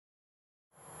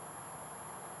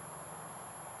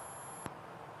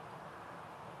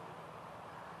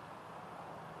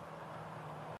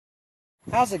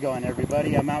How's it going,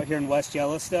 everybody? I'm out here in West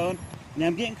Yellowstone and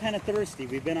I'm getting kind of thirsty.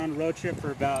 We've been on a road trip for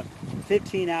about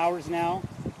 15 hours now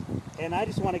and I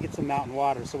just want to get some mountain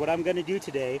water. So what I'm going to do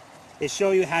today is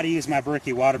show you how to use my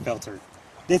Berky water filter.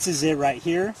 This is it right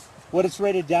here. What it's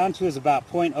rated down to is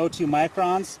about 0.02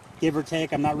 microns, give or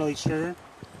take. I'm not really sure,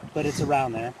 but it's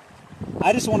around there.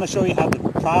 I just want to show you how to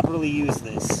properly use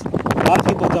this. A lot of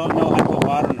people don't know how to put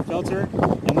water in a filter,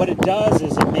 and what it does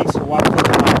is it makes your water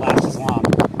filter not last as long.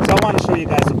 So I want to show you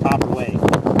guys the proper way.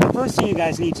 The first thing you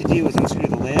guys need to do is unscrew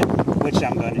the lid, which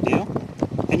I'm going to do.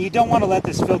 And you don't want to let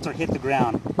this filter hit the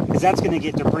ground, because that's going to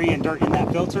get debris and dirt in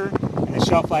that filter, and the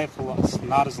shelf life will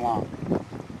not as long.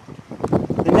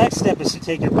 The next step is to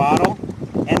take your bottle,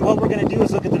 and what we're going to do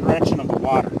is look at the direction of the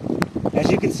water. As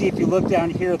you can see, if you look down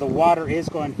here, the water is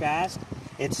going fast.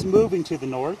 It's moving to the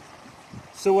north.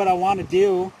 So what I want to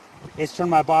do is turn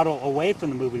my bottle away from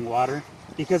the moving water,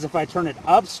 because if I turn it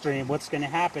upstream, what's going to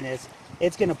happen is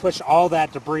it's going to push all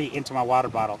that debris into my water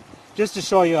bottle. Just to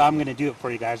show you, I'm going to do it for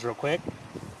you guys real quick.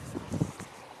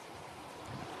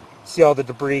 See all the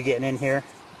debris getting in here?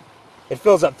 It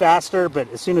fills up faster,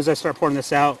 but as soon as I start pouring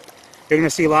this out, you're going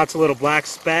to see lots of little black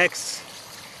specks,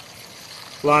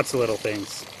 lots of little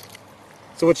things.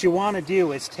 So what you want to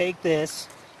do is take this,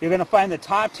 you're going to find the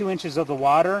top 2 inches of the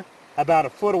water about a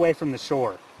foot away from the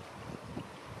shore.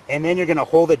 And then you're going to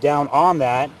hold it down on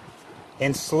that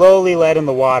and slowly let in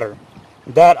the water.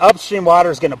 That upstream water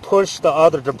is going to push the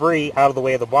other debris out of the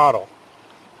way of the bottle.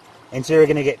 And so you're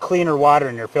going to get cleaner water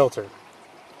in your filter.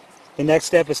 The next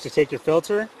step is to take your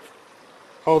filter,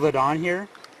 hold it on here,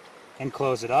 and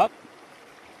close it up.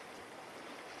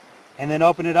 And then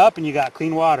open it up and you got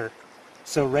clean water.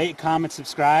 So rate, comment,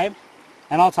 subscribe,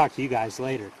 and I'll talk to you guys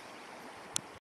later.